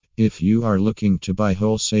If you are looking to buy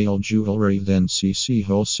wholesale jewelry, then CC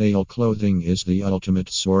Wholesale Clothing is the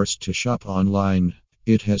ultimate source to shop online.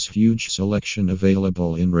 It has huge selection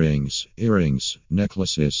available in rings, earrings,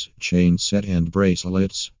 necklaces, chain set and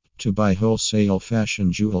bracelets. To buy wholesale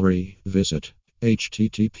fashion jewelry, visit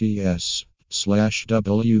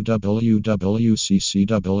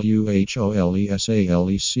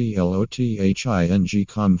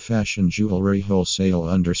https://www.ccwholesaleclothing.com fashion jewelry wholesale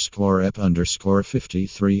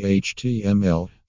 _ep_53 html